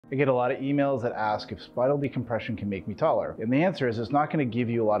I get a lot of emails that ask if spinal decompression can make me taller. And the answer is it's not going to give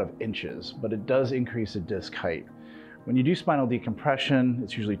you a lot of inches, but it does increase the disc height. When you do spinal decompression,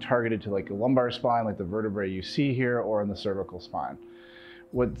 it's usually targeted to like a lumbar spine, like the vertebrae you see here, or in the cervical spine.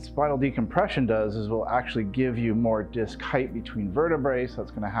 What spinal decompression does is will actually give you more disc height between vertebrae, so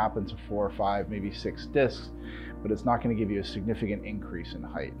that's going to happen to 4 or 5, maybe 6 discs, but it's not going to give you a significant increase in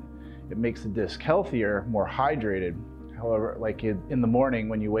height. It makes the disc healthier, more hydrated. However, like in the morning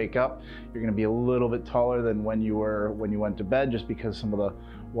when you wake up, you're going to be a little bit taller than when you went to bed, just because some of the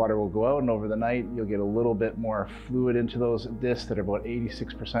water will go out, and over the night you'll get a little bit more fluid into those discs that are about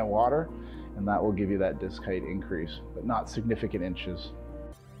 86% water, and that will give you that disc height increase, but not significant inches.